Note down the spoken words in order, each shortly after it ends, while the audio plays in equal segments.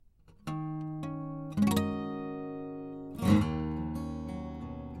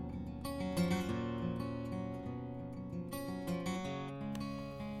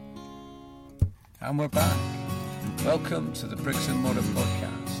And we're back. Welcome to the Bricks and Mortar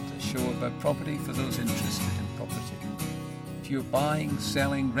Podcast, a show about property for those interested in property. If you're buying,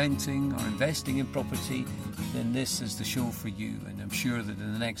 selling, renting or investing in property, then this is the show for you, and I'm sure that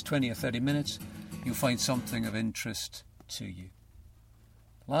in the next 20 or 30 minutes you'll find something of interest to you.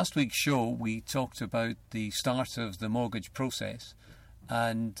 Last week's show we talked about the start of the mortgage process,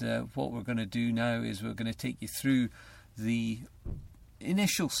 and what we're going to do now is we're going to take you through the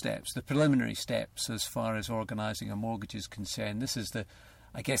initial steps, the preliminary steps as far as organising a mortgage is concerned. This is the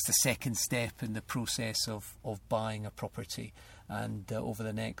second step in the process of buying a property, and over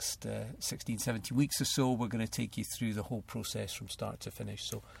the next 16, 17 weeks or so we're going to take you through the whole process from start to finish.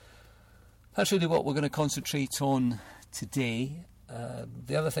 So that's really what we're going to concentrate on today.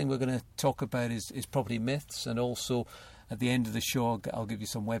 The other thing we're going to talk about is property myths, and also at the end of the show I'll give you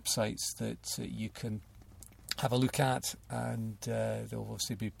some websites that you can have a look at, and there'll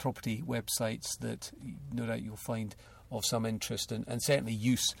obviously be property websites that no doubt you'll find of some interest and certainly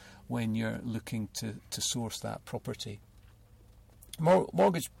use when you're looking to source that property.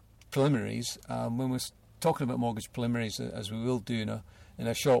 Mortgage preliminaries, when we're talking about mortgage preliminaries, as we will do in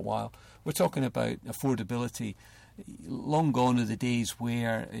a short while, we're talking about affordability. Long gone are the days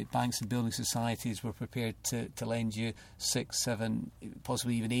where banks and building societies were prepared to lend you 6, 7,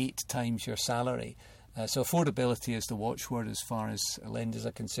 possibly even 8 times your salary. So affordability is the watchword as far as lenders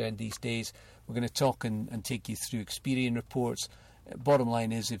are concerned these days. We're going to talk and take you through Experian reports. Bottom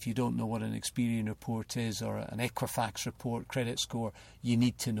line is, if you don't know what an Experian report is, or an Equifax report, credit score, you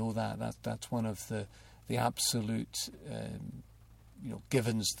need to know that. That's one of the absolute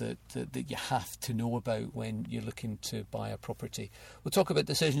givens that you have to know about when you're looking to buy a property. We'll talk about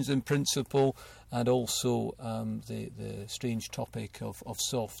decisions in principle, and also the strange topic of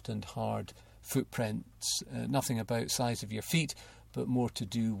soft and hard footprints. Nothing about size of your feet, but more to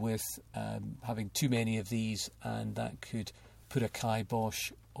do with having too many of these, and that could put a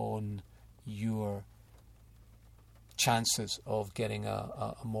kibosh on your chances of getting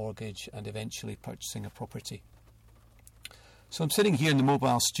a mortgage and eventually purchasing a property. So I'm sitting here in the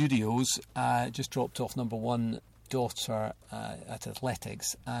mobile studios, just dropped off number 1 daughter at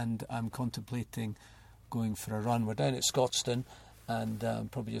athletics, and I'm contemplating going for a run. We're down at Scotstoun, and I'm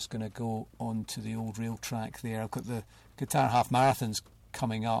probably just going to go on to the old rail track there. I've got the Qatar half marathons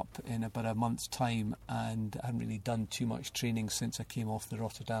coming up in about a month's time, and I haven't really done too much training since I came off the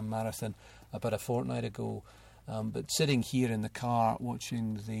Rotterdam Marathon about a fortnight ago. But sitting here in the car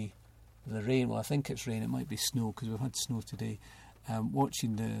watching the rain, well, I think it's rain, it might be snow because we've had snow today,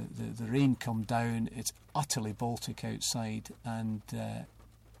 watching the rain come down. It's utterly Baltic outside, and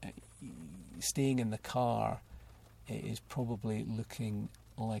staying in the car is probably looking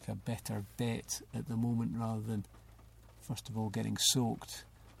like a better bet at the moment, rather than first of all getting soaked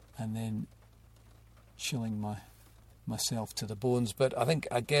and then chilling myself to the bones. But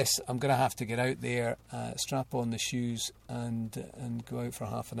I guess I'm going to have to get out there, strap on the shoes, and go out for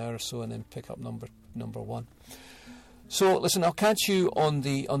half an hour or so, and then pick up number 1. So listen, I'll catch you on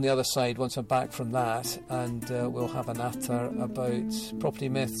the other side once I'm back from that, and we'll have a natter about property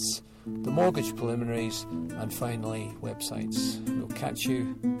myths, the mortgage preliminaries, and finally websites. We'll catch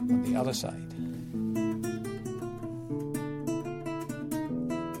you on the other side.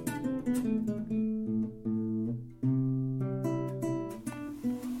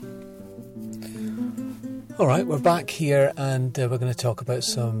 All right, we're back here, and we're going to talk about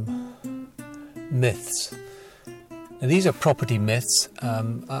some myths. Now, these are property myths.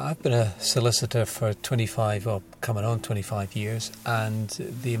 I've been a solicitor for 25 years, and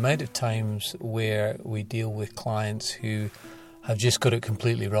the amount of times where we deal with clients who have just got it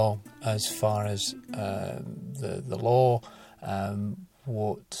completely wrong as far as the law,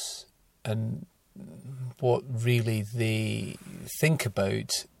 what really they think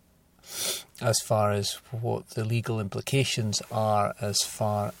about as far as what the legal implications are as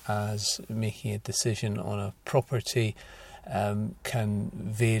far as making a decision on a property, can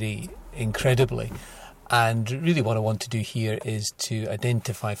vary incredibly. And really what I want to do here is to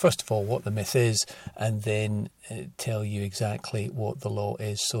identify, first of all, what the myth is, and then tell you exactly what the law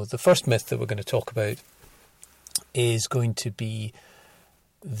is. So the first myth that we're going to talk about is going to be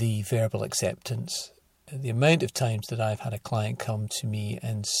the verbal acceptance. The amount of times that I've had a client come to me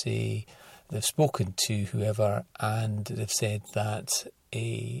and say they've spoken to whoever and they've said that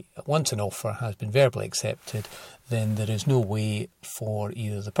once an offer has been verbally accepted, then there is no way for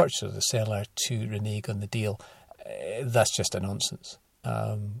either the purchaser or the seller to renege on the deal. That's just a nonsense.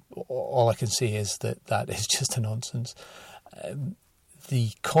 All I can say is that is just a nonsense.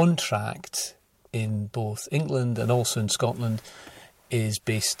 The contract in both England and also in Scotland is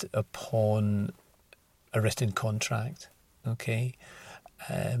based upon a written contract. Okay,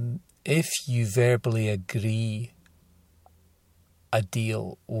 if you verbally agree a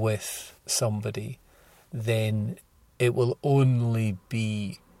deal with somebody, then it will only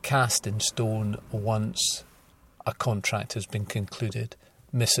be cast in stone once a contract has been concluded.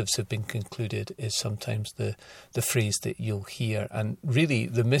 Missives have been concluded is sometimes the phrase that you'll hear. And really,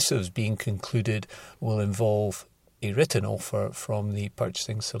 the missives being concluded will involve a written offer from the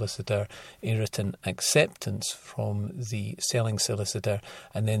purchasing solicitor, a written acceptance from the selling solicitor,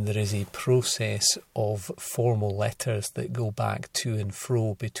 and then there is a process of formal letters that go back to and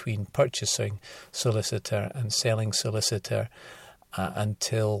fro between purchasing solicitor and selling solicitor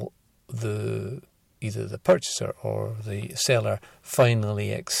until either the purchaser or the seller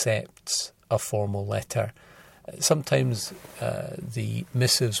finally accepts a formal letter. Sometimes the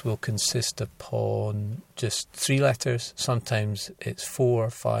missives will consist upon just 3 letters. Sometimes it's 4,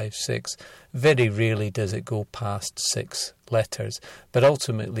 5, 6. Very rarely does it go past 6 letters. But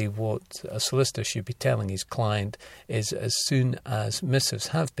ultimately what a solicitor should be telling his client is as soon as missives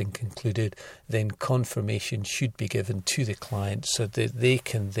have been concluded, then confirmation should be given to the client so that they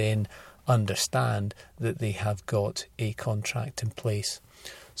can then understand that they have got a contract in place.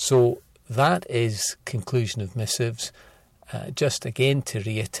 So that is conclusion of missives. Just again to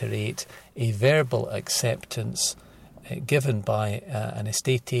reiterate, a verbal acceptance given by an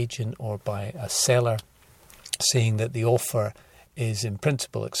estate agent or by a seller saying that the offer is in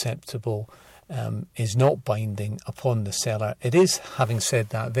principle acceptable is not binding upon the seller. It is, having said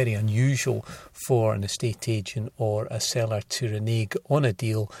that, very unusual for an estate agent or a seller to renege on a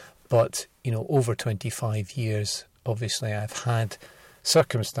deal. But, over 25 years, obviously I've had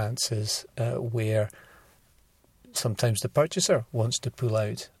circumstances where sometimes the purchaser wants to pull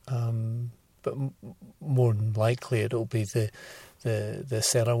out, but more than likely it'll be the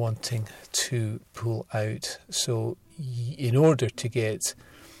seller wanting to pull out. So in order to get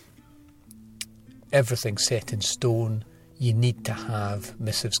everything set in stone, you need to have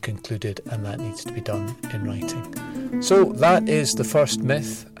missives concluded, and that needs to be done in writing. So that is the first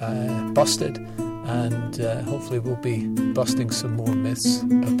myth busted, and hopefully we'll be busting some more myths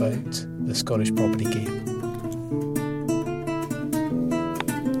about the Scottish property game.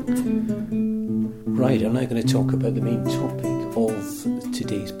 Right, I'm now going to talk about the main topic of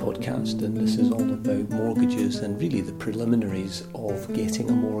today's podcast, and this is all about mortgages and really the preliminaries of getting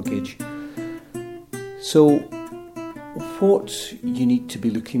a mortgage. So what you need to be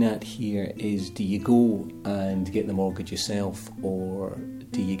looking at here is, do you go and get the mortgage yourself, or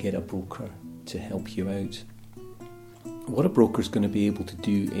do you get a broker to help you out? What a broker is going to be able to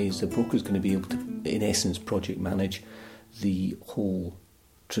do is, a broker is going to be able to, in essence, project manage the whole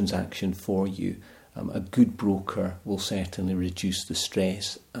transaction for you. A good broker will certainly reduce the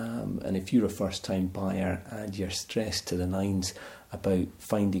stress, and if you're a first-time buyer and you're stressed to the nines about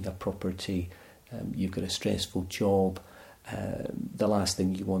finding a property, you've got a stressful job, the last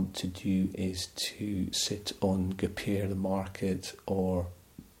thing you want to do is to sit on Compare the Market or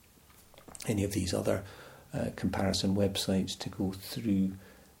any of these other comparison websites to go through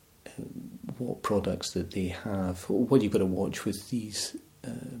what products that they have. What you've got to watch with these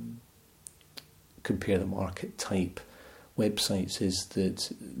Compare the Market type websites is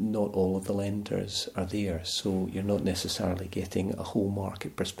that not all of the lenders are there, so you're not necessarily getting a whole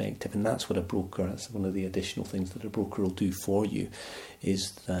market perspective, and that's what a broker, that's one of the additional things that a broker will do for you,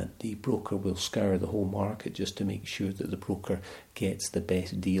 is that the broker will scour the whole market just to make sure that the broker gets the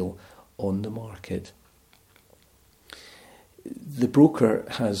best deal on the market. The broker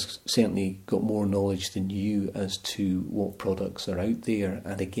has certainly got more knowledge than you as to what products are out there,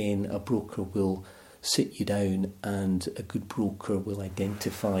 and again, a broker will sit you down and a good broker will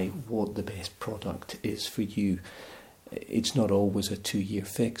identify what the best product is for you. It's not always a 2-year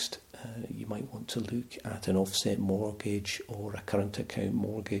fixed. You might want to look at an offset mortgage or a current account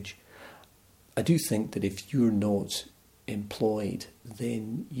mortgage. I do think that if you're not employed,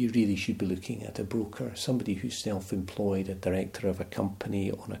 then you really should be looking at a broker, somebody who's self-employed, a director of a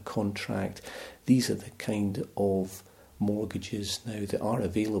company on a contract. These are the kind of mortgages now that are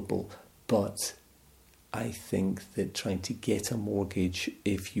available, but I think that trying to get a mortgage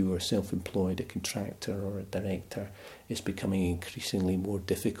if you are self-employed, a contractor or a director, is becoming increasingly more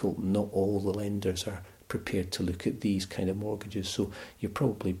difficult. Not all the lenders are prepared to look at these kind of mortgages, so you're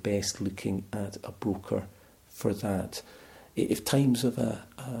probably best looking at a broker for that. If it's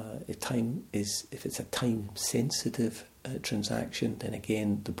a time-sensitive transaction, then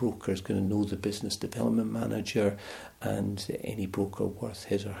again the broker is going to know the business development manager, and any broker worth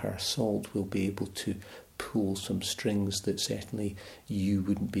his or her salt will be able to pull some strings that certainly you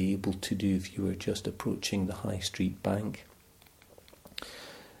wouldn't be able to do if you were just approaching the high street bank.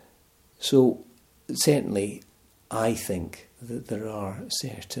 So certainly I think that there are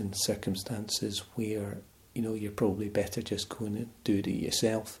certain circumstances where, you're probably better just going and do it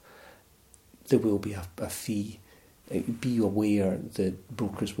yourself. There will be a fee. Be aware that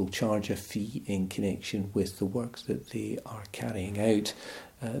brokers will charge a fee in connection with the work that they are carrying out.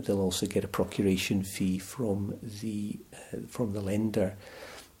 They'll also get a procuration fee from the lender.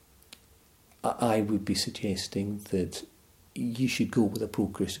 I would be suggesting that you should go with a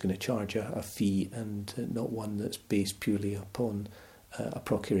broker who's going to charge a fee and not one that's based purely upon a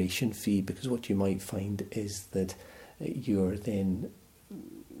procuration fee, because what you might find is that you're then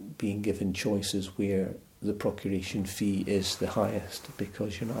being given choices where the procuration fee is the highest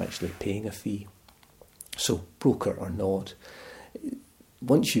because you're not actually paying a fee. So broker or not,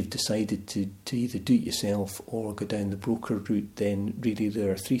 once you've decided to either do it yourself or go down the broker route, then really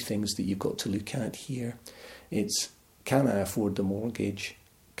there are three things that you've got to look at here. It's, can I afford the mortgage?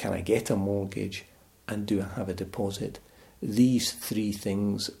 Can I get a mortgage? And do I have a deposit? These three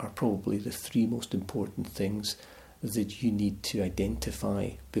things are probably the three most important things that you need to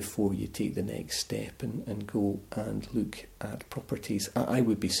identify before you take the next step and go and look at properties. I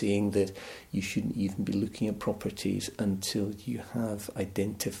would be saying that you shouldn't even be looking at properties until you have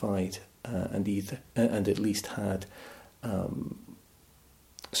identified and at least had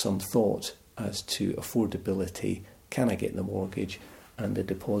some thought as to affordability. Can I get the mortgage and the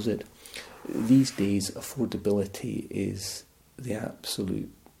deposit? These days, affordability is the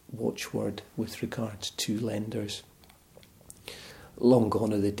absolute watchword with regards to lenders. Long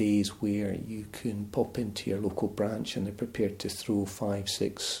gone are the days where you can pop into your local branch and they're prepared to throw 5,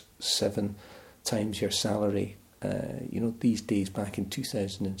 6, 7 times your salary. These days, back in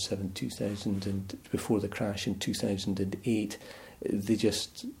 2007, 2000, and before the crash in 2008,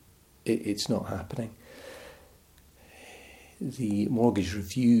 it's not happening. The mortgage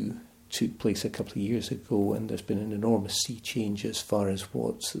review took place a couple of years ago, and there's been an enormous sea change as far as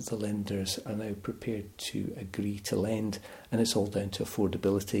what the lenders are now prepared to agree to lend, and it's all down to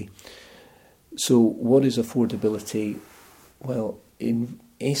affordability. So what is affordability? Well, in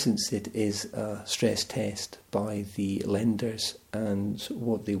essence, it is a stress test by the lenders, and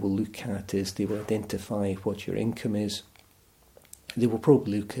what they will look at is they will identify what your income is. They will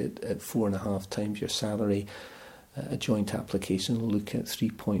probably look at 4.5 times your salary. A joint application will look at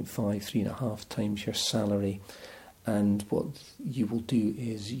 3.5 times your salary, and what you will do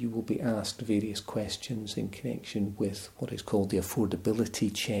is you will be asked various questions in connection with what is called the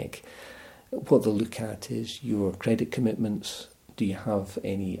affordability check. What they'll look at is your credit commitments. Do you have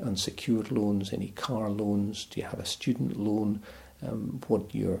any unsecured loans, any car loans? Do you have a student loan?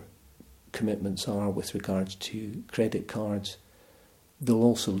 What your commitments are with regards to credit cards. They'll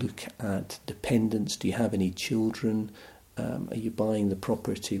also look at dependents. Do you have any children? Are you buying the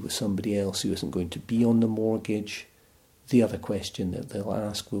property with somebody else who isn't going to be on the mortgage? The other question that they'll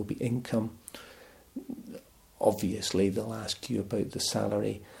ask will be income. Obviously, they'll ask you about the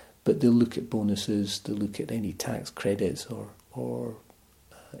salary, but they'll look at bonuses, they'll look at any tax credits or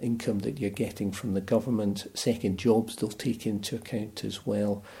income that you're getting from the government. Second jobs they'll take into account as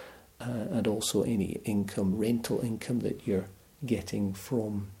well, and also any income, rental income that you're getting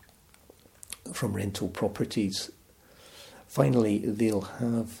from rental properties. Finally, they'll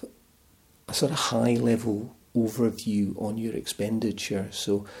have a sort of high-level overview on your expenditure.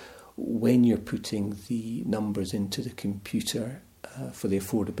 So when you're putting the numbers into the computer for the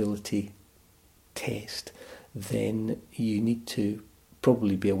affordability test, then you need to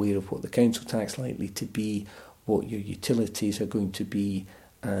probably be aware of what the council tax is likely to be, what your utilities are going to be,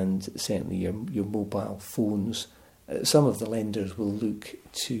 and certainly your mobile phones. Some of the lenders will look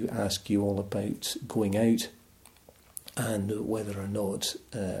to ask you all about going out and whether or not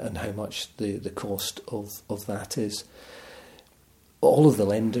and how much the cost of that is. All of the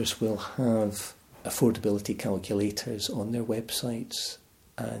lenders will have affordability calculators on their websites,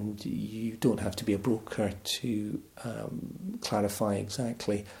 and you don't have to be a broker to clarify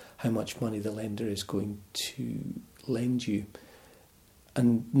exactly how much money the lender is going to lend you.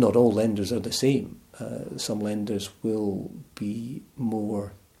 And not all lenders are the same. Some lenders will be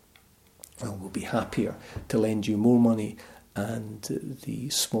happier to lend you more money, and the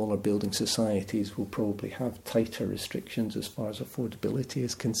smaller building societies will probably have tighter restrictions as far as affordability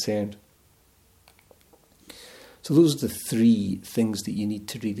is concerned. So those are the three things that you need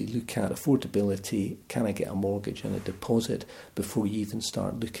to really look at: affordability, can I get a mortgage and a deposit, before you even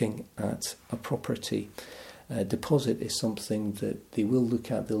start looking at a property. Deposit is something that they will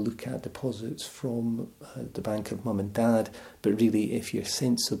look at. They'll look at deposits from the bank of mum and dad, but really if you're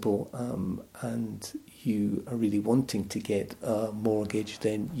sensible and you are really wanting to get a mortgage,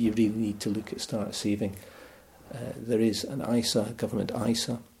 then you really need to look at start saving. There is an ISA, a government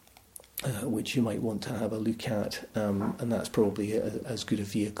ISA, which you might want to have a look at, and that's probably as good a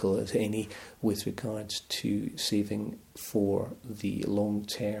vehicle as any with regards to saving for the long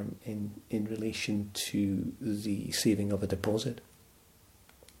term in relation to the saving of a deposit.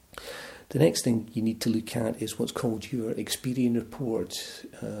 The next thing you need to look at is what's called your Experian report,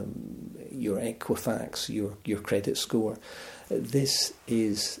 your Equifax, your credit score. This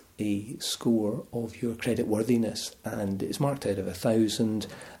is a score of your credit worthiness, and it's marked out of 1,000,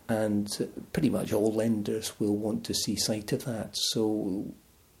 and pretty much all lenders will want to see sight of that. So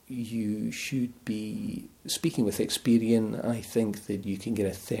you should be speaking with Experian. I think that you can get a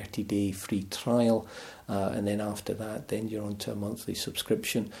 30-day free trial, and then after that, then you're onto a monthly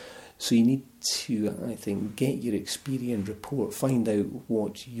subscription. So you need to, I think, get your Experian report, find out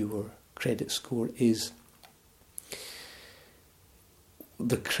what your credit score is.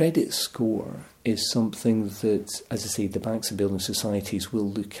 The credit score is something that, as I say, the banks and building societies will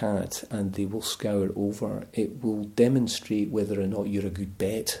look at and they will scour over. It will demonstrate whether or not you're a good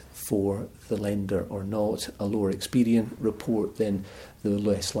bet for the lender or not. A lower Experian report, then the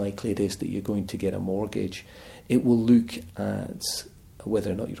less likely it is that you're going to get a mortgage. It will look at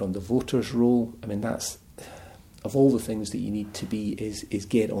whether or not you're on the voters roll. I mean, that's, of all the things that you need to be, is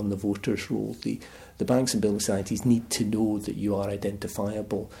get on the voters roll. The banks and building societies need to know that you are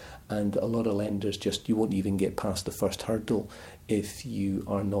identifiable, and a lot of lenders you won't even get past the first hurdle if you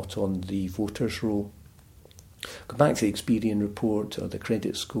are not on the voters roll. Go back to the Experian report or the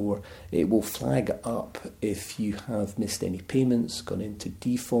credit score. It will flag up if you have missed any payments, gone into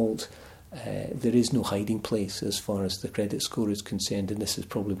default. There is no hiding place as far as the credit score is concerned, and this is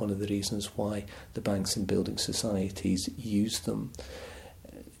probably one of the reasons why the banks and building societies use them.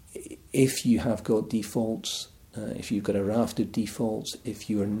 If you have got defaults, if you've got a raft of defaults, if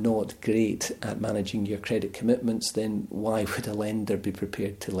you are not great at managing your credit commitments, then why would a lender be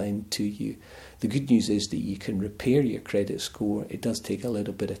prepared to lend to you? The good news is that you can repair your credit score. It does take a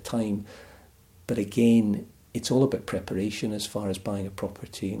little bit of time, but again, it's all about preparation as far as buying a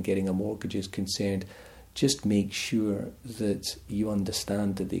property and getting a mortgage is concerned. Just make sure that you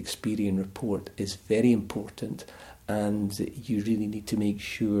understand that the Experian report is very important, and you really need to make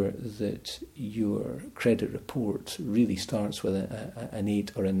sure that your credit report really starts with an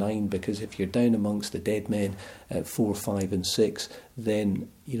 8 or a 9, because if you're down amongst the dead men at 4, 5 and 6, then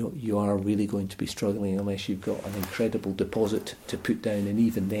you are really going to be struggling unless you've got an incredible deposit to put down, and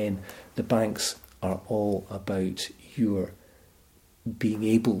even then the banks are all about your being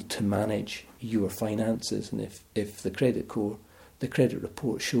able to manage your finances. And if the credit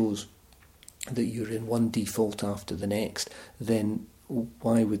report shows that you're in one default after the next, then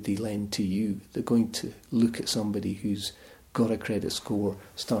why would they lend to you? They're going to look at somebody who's got a credit score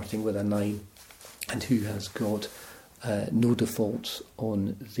starting with a 9 and who has got no defaults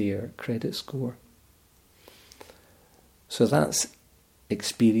on their credit score. So that's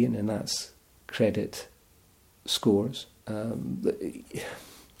Experian and that's credit scores.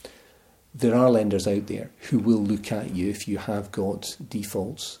 There are lenders out there who will look at you if you have got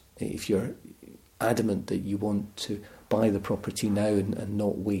defaults. If you're adamant that you want to buy the property now and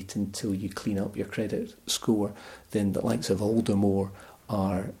not wait until you clean up your credit score, then the likes of Aldermore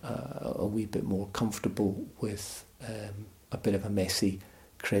are a wee bit more comfortable with a bit of a messy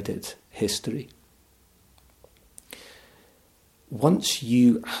credit history. Once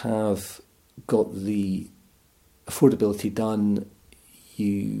you have got the affordability done,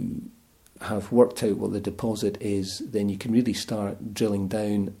 you have worked out what the deposit is, then you can really start drilling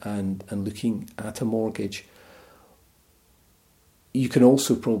down and looking at a mortgage. You can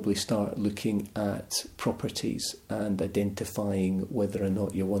also probably start looking at properties and identifying whether or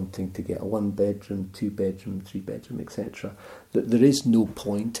not you're wanting to get a 1-bedroom, 2-bedroom, 3-bedroom, etc. There is no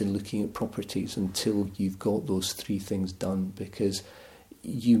point in looking at properties until you've got those 3 things done, because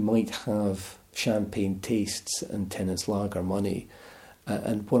you might have champagne tastes and tenants' lager money.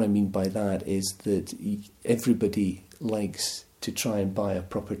 And what I mean by that is that everybody likes to try and buy a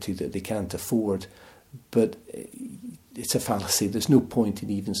property that they can't afford, but it's a fallacy. There's no point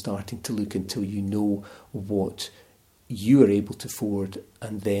in even starting to look until you know what you are able to afford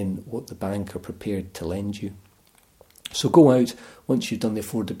and then what the bank are prepared to lend you. So go out, once you've done the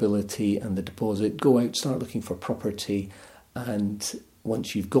affordability and the deposit, go out, start looking for property, and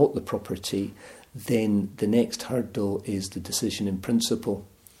once you've got the property, then the next hurdle is the decision in principle.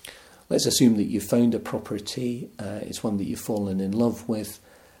 let's assume that you've found a property, it's one that you've fallen in love with.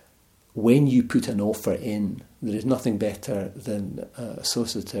 When you put an offer in, there is nothing better than a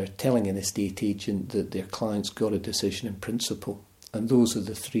solicitor telling an estate agent that their client's got a decision in principle. And those are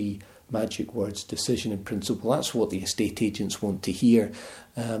the three magic words: decision in principle. That's what the estate agents want to hear,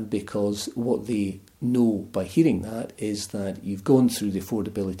 because what they know by hearing that is that you've gone through the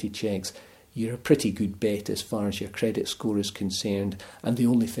affordability checks, you're a pretty good bet as far as your credit score is concerned, and the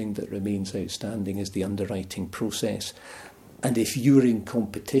only thing that remains outstanding is the underwriting process. And if you're in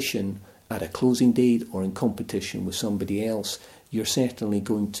competition at a closing date or in competition with somebody else, you're certainly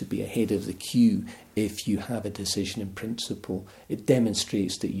going to be ahead of the queue if you have a decision in principle. It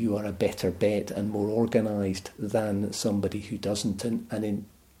demonstrates that you are a better bet and more organised than somebody who doesn't. And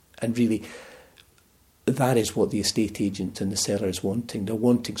really, that is what the estate agent and the seller is wanting. They're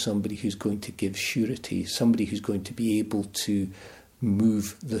wanting somebody who's going to give surety, somebody who's going to be able to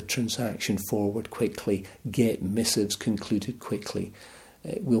move the transaction forward quickly, get missives concluded quickly.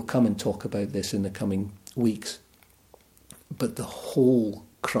 We'll come and talk about this in the coming weeks. But the whole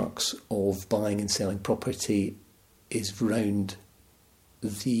crux of buying and selling property is round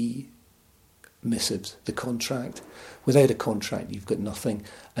the missives, the contract. Without a contract, you've got nothing,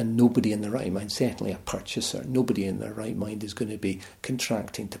 and nobody in their right mind, certainly a purchaser, nobody in their right mind is going to be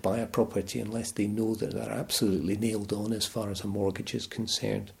contracting to buy a property unless they know that they're absolutely nailed on as far as a mortgage is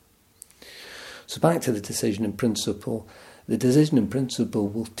concerned. So back to the decision in principle. The decision in principle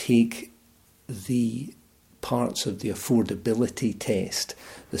will take the parts of the affordability test,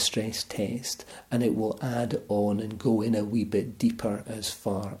 the stress test, and it will add on and go in a wee bit deeper as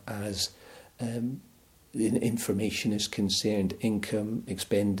far as information is concerned: income,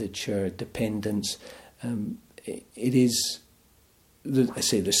 expenditure, dependence. There's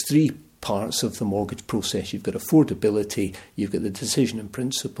three parts of the mortgage process. You've got affordability, you've got the decision in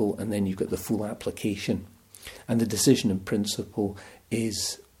principle, and then you've got the full application. And the decision in principle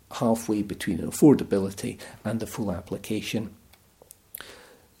is halfway between affordability and the full application.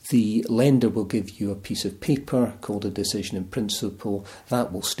 The lender will give you a piece of paper called a decision in principle.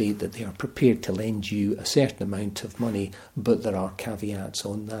 That will state that they are prepared to lend you a certain amount of money, but there are caveats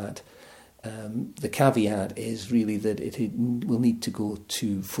on that. The caveat is really that it will need to go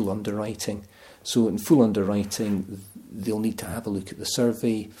to full underwriting. So in full underwriting, they'll need to have a look at the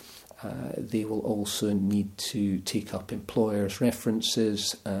survey. They will also need to take up employers'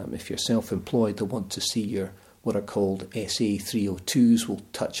 references. If you're self-employed, they'll want to see your what are called SA 302s. We'll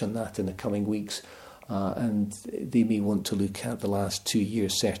touch on that in the coming weeks. And they may want to look at the last 2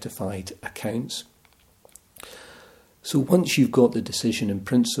 years' certified accounts. So once you've got the decision in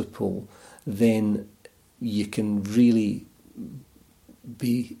principle, then you can really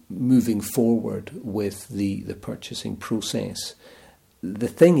be moving forward with the purchasing process. The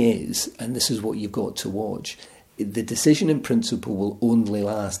thing is, and this is what you've got to watch, the decision in principle will only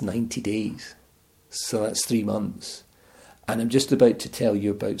last 90 days. So that's 3 months. And I'm just about to tell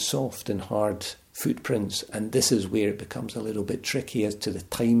you about soft and hard footprints, and this is where it becomes a little bit tricky as to the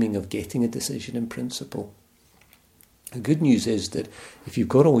timing of getting a decision in principle. The good news is that if you've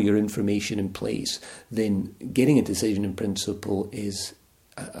got all your information in place, then getting a decision in principle is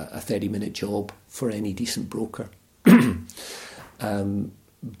a 30-minute job for any decent broker.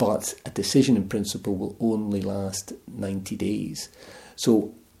 But a decision in principle will only last 90 days.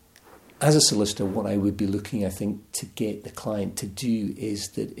 So as a solicitor, what I would be looking, I think, to get the client to do is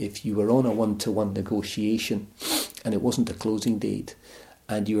that if you were on a one-to-one negotiation and it wasn't a closing date,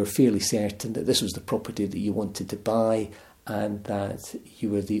 and you were fairly certain that this was the property that you wanted to buy and that you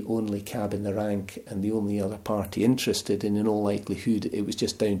were the only cab in the rank and the only other party interested, and in all likelihood it was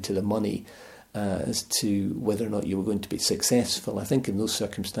just down to the money as to whether or not you were going to be successful, I think in those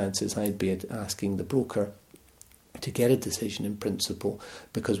circumstances I'd be asking the broker to get a decision in principle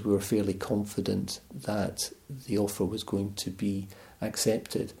because we were fairly confident that the offer was going to be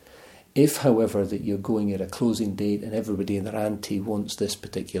accepted. If, however, that you're going at a closing date and everybody in their ante wants this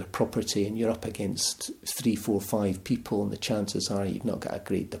particular property and you're up against 3, 4, 5 people, and the chances are you've not got a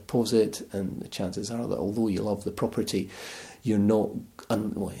great deposit, and the chances are that although you love the property, you're not,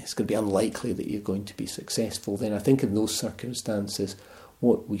 it's going to be unlikely that you're going to be successful, then I think in those circumstances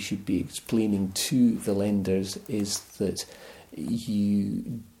what we should be explaining to the lenders is that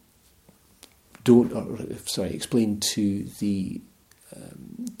you explain to the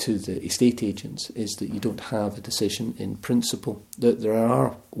estate agents is that you don't have a decision in principle. There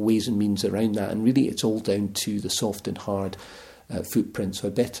are ways and means around that, and really it's all down to the soft and hard footprint. So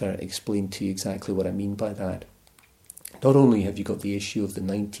I better explain to you exactly what I mean by that. Not only have you got the issue of the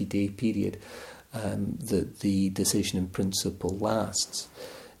 90-day period that the decision in principle lasts,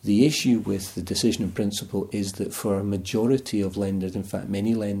 The issue with the decision in principle is that for a majority of lenders, in fact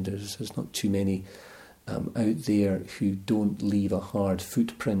many lenders, there's not too many out there who don't leave a hard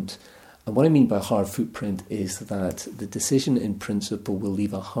footprint. And what I mean by hard footprint is that the decision in principle will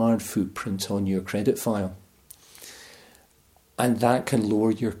leave a hard footprint on your credit file. And that can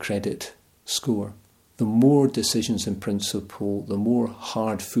lower your credit score. The more decisions in principle, the more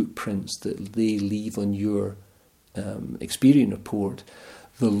hard footprints that they leave on your Experian report,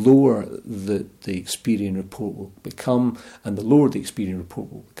 the lower the Experian report will become, and the lower the Experian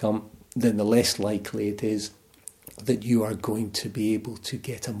report will become, then the less likely it is that you are going to be able to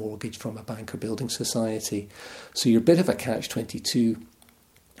get a mortgage from a bank or building society. So you're a bit of a catch-22.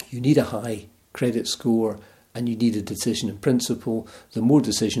 You need a high credit score and you need a decision in principle. The more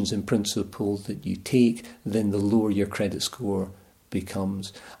decisions in principle that you take, then the lower your credit score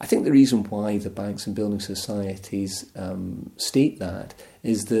becomes. I think the reason why the banks and building societies state that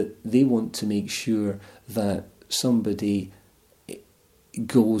is that they want to make sure that somebody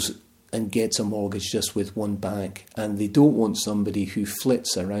goes and gets a mortgage just with one bank, and they don't want somebody who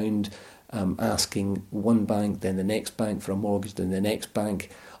flits around asking one bank, then the next bank for a mortgage, then the next bank.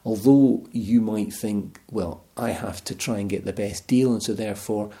 Although you might think, well, I have to try and get the best deal, and so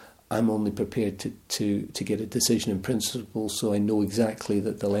therefore I'm only prepared to get a decision in principle so I know exactly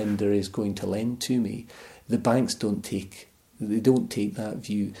that the lender is going to lend to me. The banks don't take that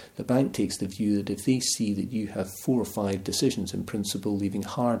view. The bank takes the view that if they see that you have 4 or 5 decisions in principle leaving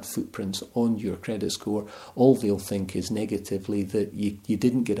hard footprints on your credit score, all they'll think is negatively that you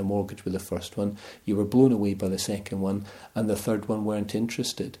didn't get a mortgage with the first one, you were blown away by the second one, and the third one weren't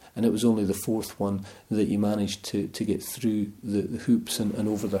interested. And it was only the fourth one that you managed to get through the hoops and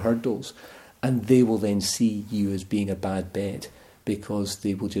over the hurdles. And they will then see you as being a bad bet because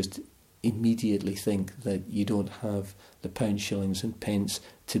they will just immediately think that you don't have the pounds, shillings and pence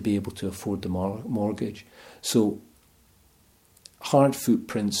to be able to afford the mortgage. So hard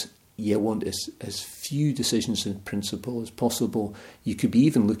footprints, you want as few decisions in principle as possible. You could be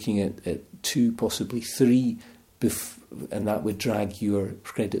even looking at 2, possibly 3, and that would drag your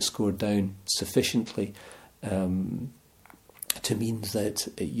credit score down sufficiently to mean that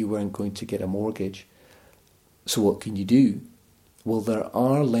you weren't going to get a mortgage. So what can you do? Well, there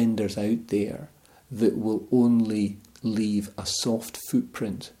are lenders out there that will only leave a soft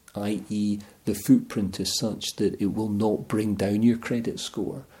footprint, i.e. the footprint is such that it will not bring down your credit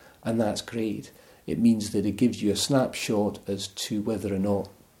score, and that's great. It means that it gives you a snapshot as to whether or not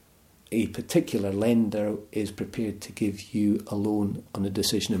a particular lender is prepared to give you a loan on a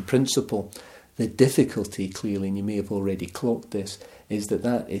decision in principle. The difficulty, clearly, and you may have already clocked this, is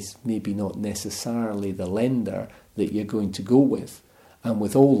that is maybe not necessarily the lender that you're going to go with. And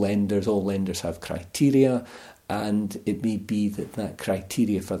with all lenders have criteria, and it may be that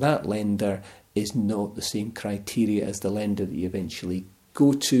criteria for that lender is not the same criteria as the lender that you eventually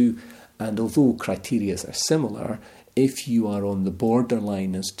go to. And although criteria are similar, if you are on the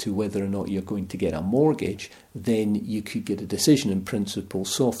borderline as to whether or not you're going to get a mortgage, then you could get a decision in principle,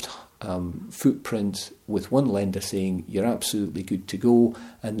 soft footprint with one lender saying you're absolutely good to go,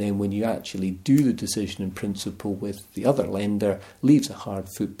 and then when you actually do the decision in principle with the other lender, leaves a hard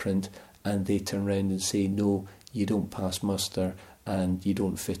footprint, and they turn around and say, no, you don't pass muster and you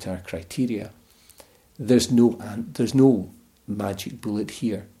don't fit our criteria. There's no magic bullet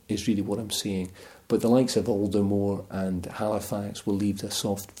here, is really what I'm saying. But the likes of Aldermore and Halifax will leave a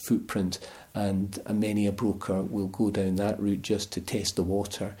soft footprint, and many a broker will go down that route just to test the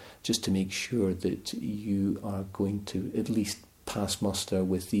water, just to make sure that you are going to at least pass muster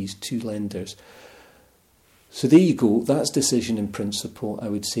with these 2 lenders. So there you go, that's decision in principle. I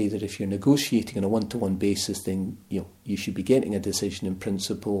would say that if you're negotiating on a one-to-one basis, then you should be getting a decision in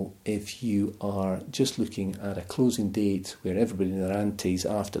principle. If you are just looking at a closing date where everybody in their antes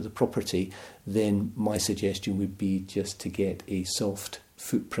after the property, then my suggestion would be just to get a soft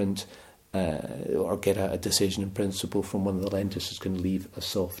footprint or get a decision in principle from one of the lenders who's going to leave a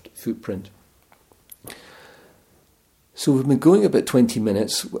soft footprint. So we've been going about 20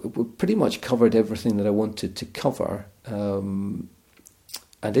 minutes. We've pretty much covered everything that I wanted to cover. And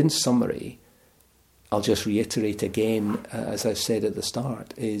in summary, I'll just reiterate again, as I said at the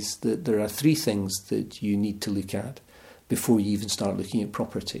start, is that there are 3 things that you need to look at before you even start looking at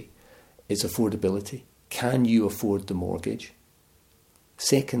property. It's affordability. Can you afford the mortgage?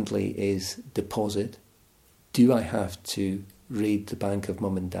 Secondly is deposit. Do I have to raid the bank of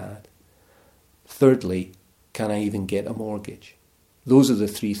mum and dad? Thirdly, can I even get a mortgage? Those are the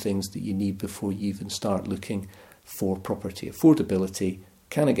 3 things that you need before you even start looking for property. Affordability,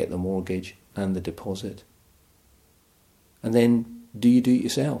 can I get the mortgage, and the deposit. And then do you do it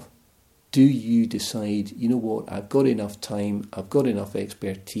yourself? Do you decide, you know what, I've got enough time, I've got enough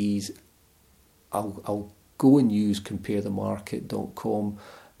expertise, I'll go and use comparethemarket.com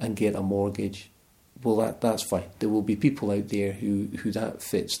and get a mortgage? Well, that's fine. There will be people out there who that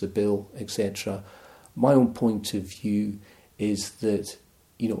fits the bill, etc. My own point of view is that,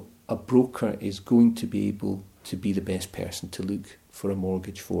 a broker is going to be able to be the best person to look for a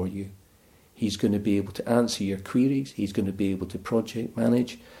mortgage for you. He's going to be able to answer your queries. He's going to be able to project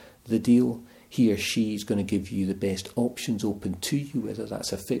manage the deal. He or she is going to give you the best options open to you, whether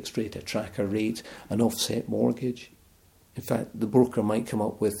that's a fixed rate, a tracker rate, an offset mortgage. In fact, the broker might come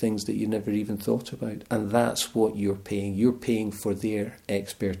up with things that you never even thought about, and that's what you're paying. You're paying for their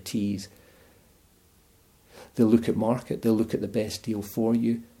expertise. They'll look at market, they'll look at the best deal for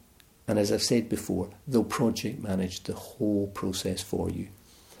you, and as I've said before, they'll project manage the whole process for you.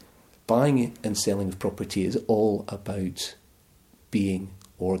 Buying and selling of property is all about being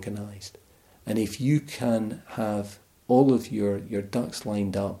organised. And if you can have all of your ducks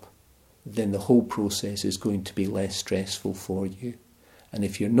lined up, then the whole process is going to be less stressful for you. And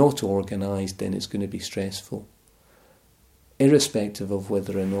if you're not organised, then it's going to be stressful. Irrespective of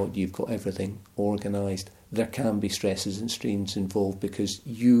whether or not you've got everything organised, there can be stresses and strains involved because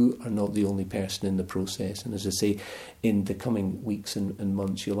you are not the only person in the process. And as I say, in the coming weeks and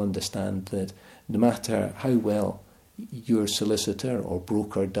months, you'll understand that no matter how well your solicitor or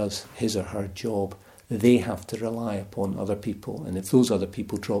broker does his or her job, they have to rely upon other people. And if those other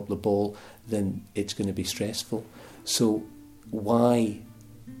people drop the ball, then it's going to be stressful. So why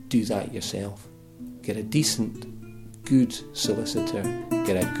do that yourself? Get a decent, good solicitor,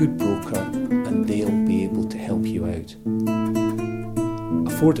 get a good broker, and they'll be able to help you out.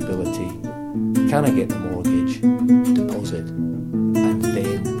 Affordability, can I get the mortgage, deposit, and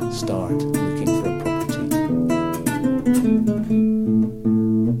then start looking for a property.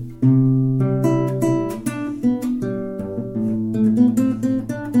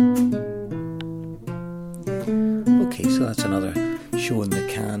 Okay, so that's another show in the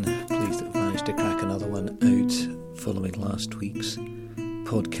can. Pleased that we managed to crack another one out following last week's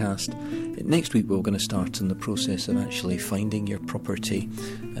podcast. Next week we're going to start in the process of actually finding your property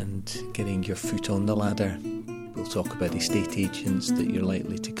and getting your foot on the ladder. We'll talk about estate agents that you're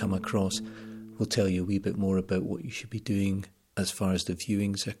likely to come across. We'll tell you a wee bit more about what you should be doing as far as the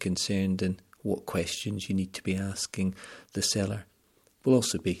viewings are concerned and what questions you need to be asking the seller. We'll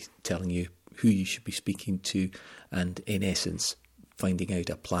also be telling you who you should be speaking to and, in essence, finding out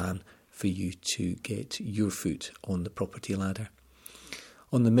a plan for you to get your foot on the property ladder.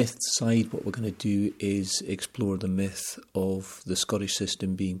 On the myth side, what we're going to do is explore the myth of the Scottish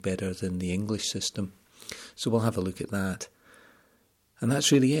system being better than the English system. So we'll have a look at that. And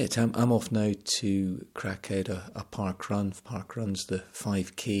that's really it. I'm off now to crack out a park run. Park run's the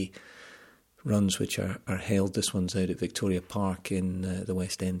 5k runs which are held. This one's out at Victoria Park in the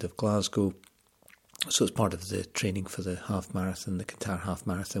West End of Glasgow. So it's part of the training for the half marathon, the Qatar half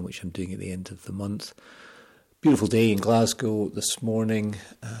marathon, which I'm doing at the end of the month. Beautiful day in Glasgow this morning.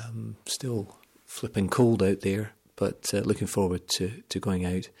 Still flipping cold out there, but looking forward to going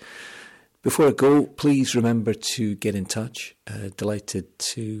out. Before I go, please remember to get in touch. Delighted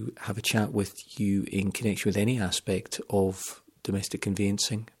to have a chat with you in connection with any aspect of domestic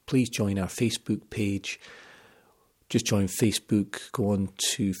conveyancing. Please join our Facebook page. Just join Facebook, go on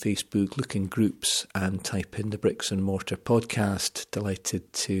to Facebook, look in groups and type in the Bricks and Mortar podcast.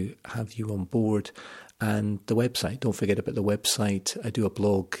 Delighted to have you on board. And the website, don't forget about the website. I do a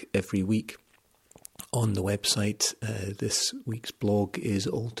blog every week on the website. This week's blog is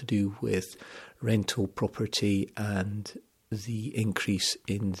all to do with rental property and the increase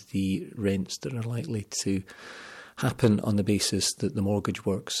in the rents that are likely to happen on the basis that the mortgage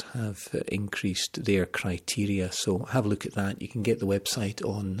works have increased their criteria. So have a look at that. You can get the website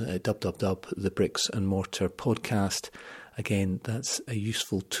on the Bricks and Mortar podcast. Again, that's a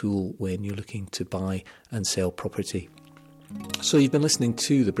useful tool when you're looking to buy and sell property. So you've been listening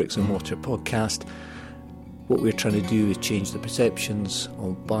to the Bricks and Mortar podcast. What we're trying to do is change the perceptions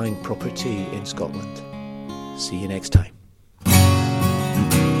of buying property in Scotland. See you next time.